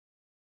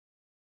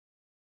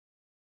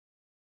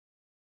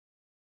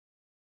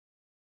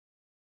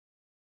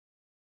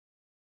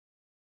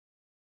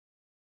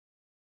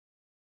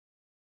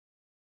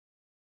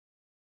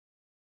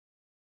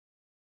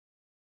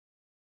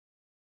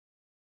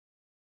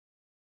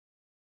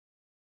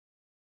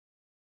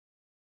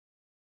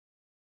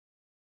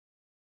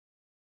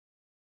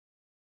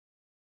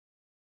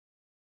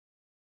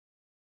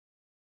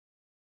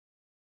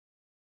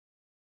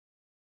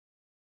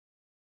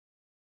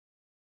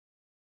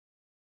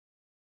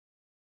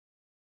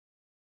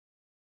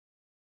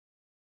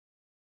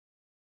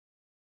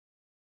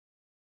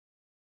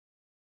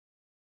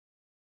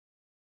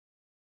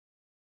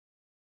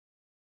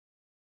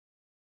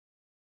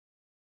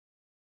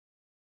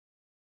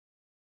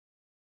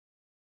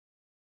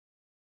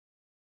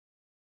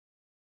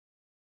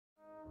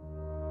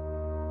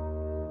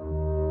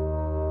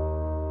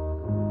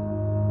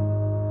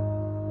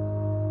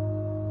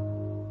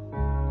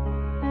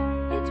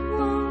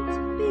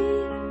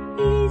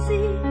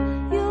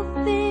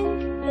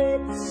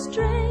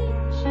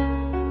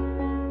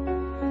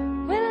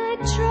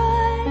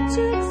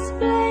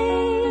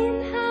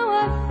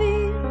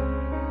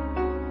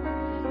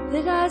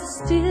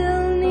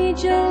still need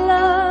your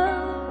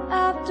love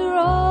after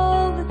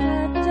all that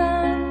I've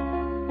done.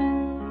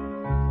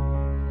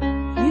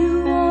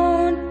 You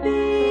won't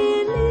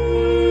believe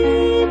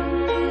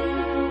me.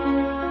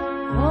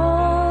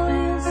 All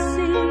you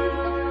see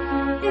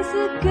is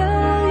a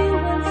girl you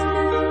once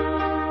knew.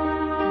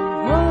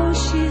 Oh,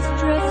 she's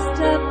dressed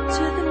up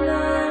to the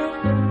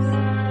nines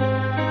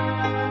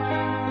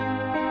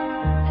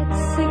at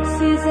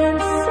sixes and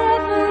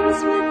sevens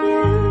with you.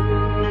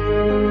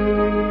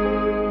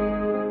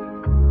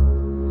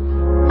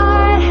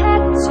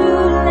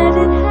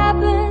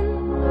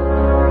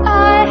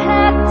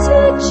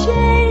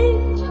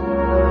 Change.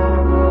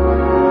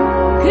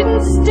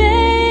 Couldn't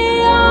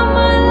stay all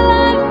my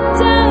life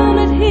down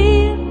at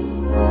here,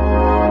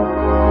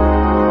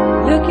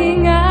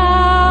 looking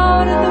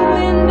out of the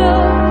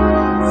window,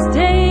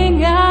 staying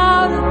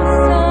out of the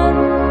sun.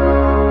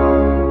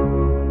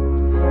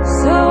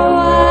 So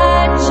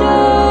I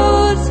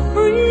chose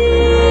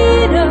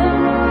freedom,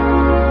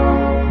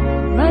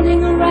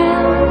 running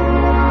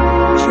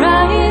around,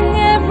 trying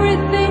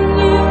everything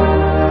new,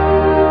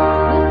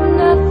 but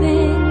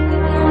nothing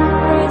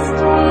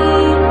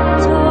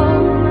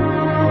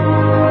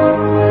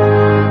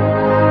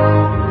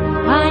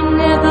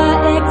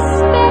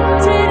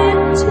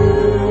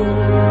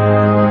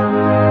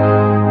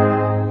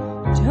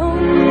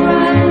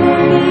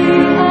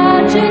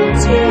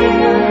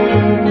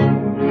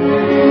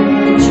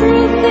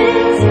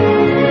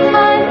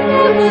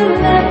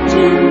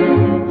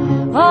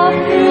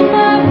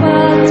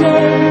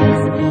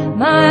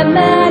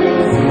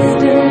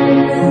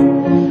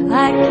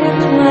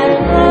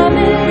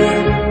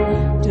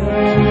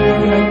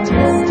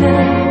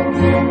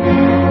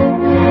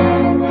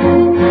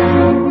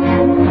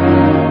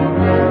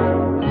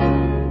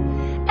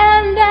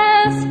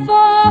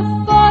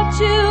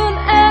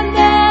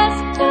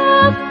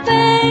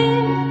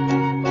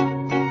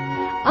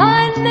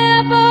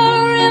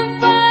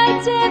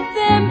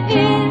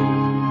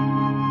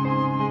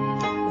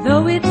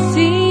though it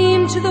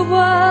seemed to the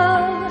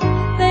world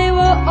they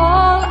were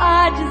all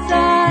I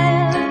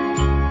desired.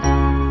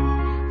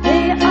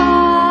 They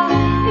are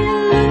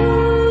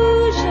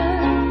illusions,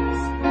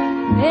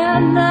 they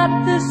are not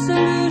the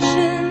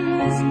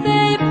solutions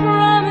they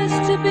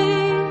promised to be.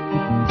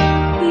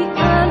 The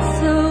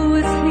answer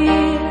was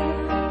here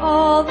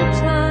all the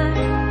time.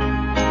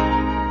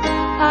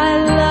 I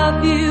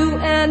love you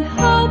and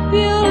hope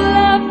you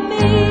love me.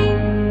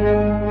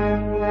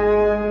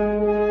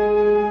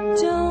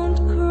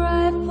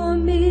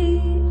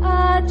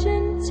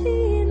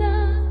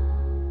 Argentina.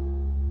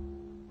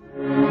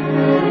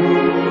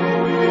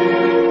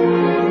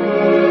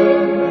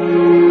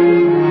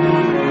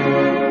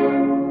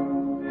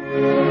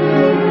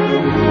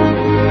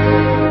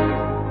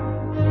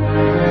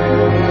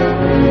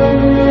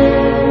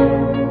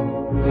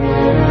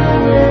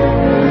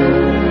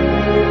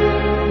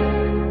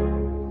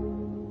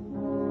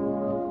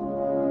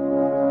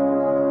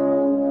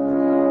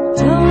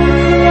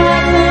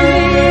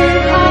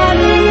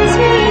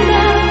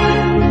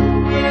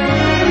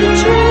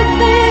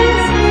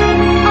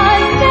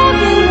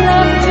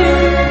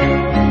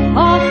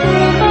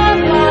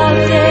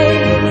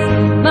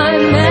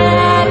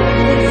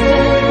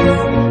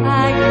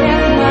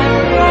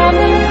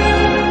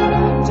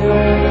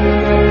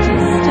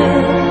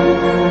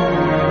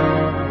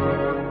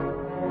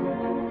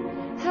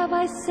 Have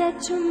I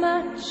said too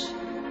much?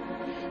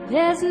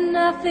 There's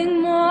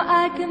nothing more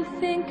I can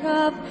think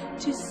of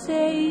to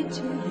say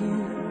to you.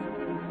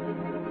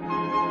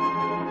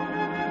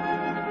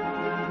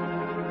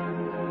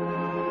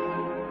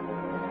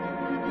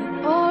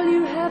 But all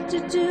you have to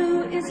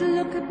do is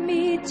look at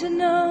me to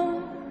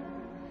know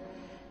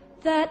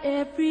that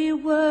every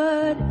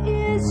word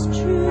is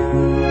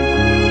true.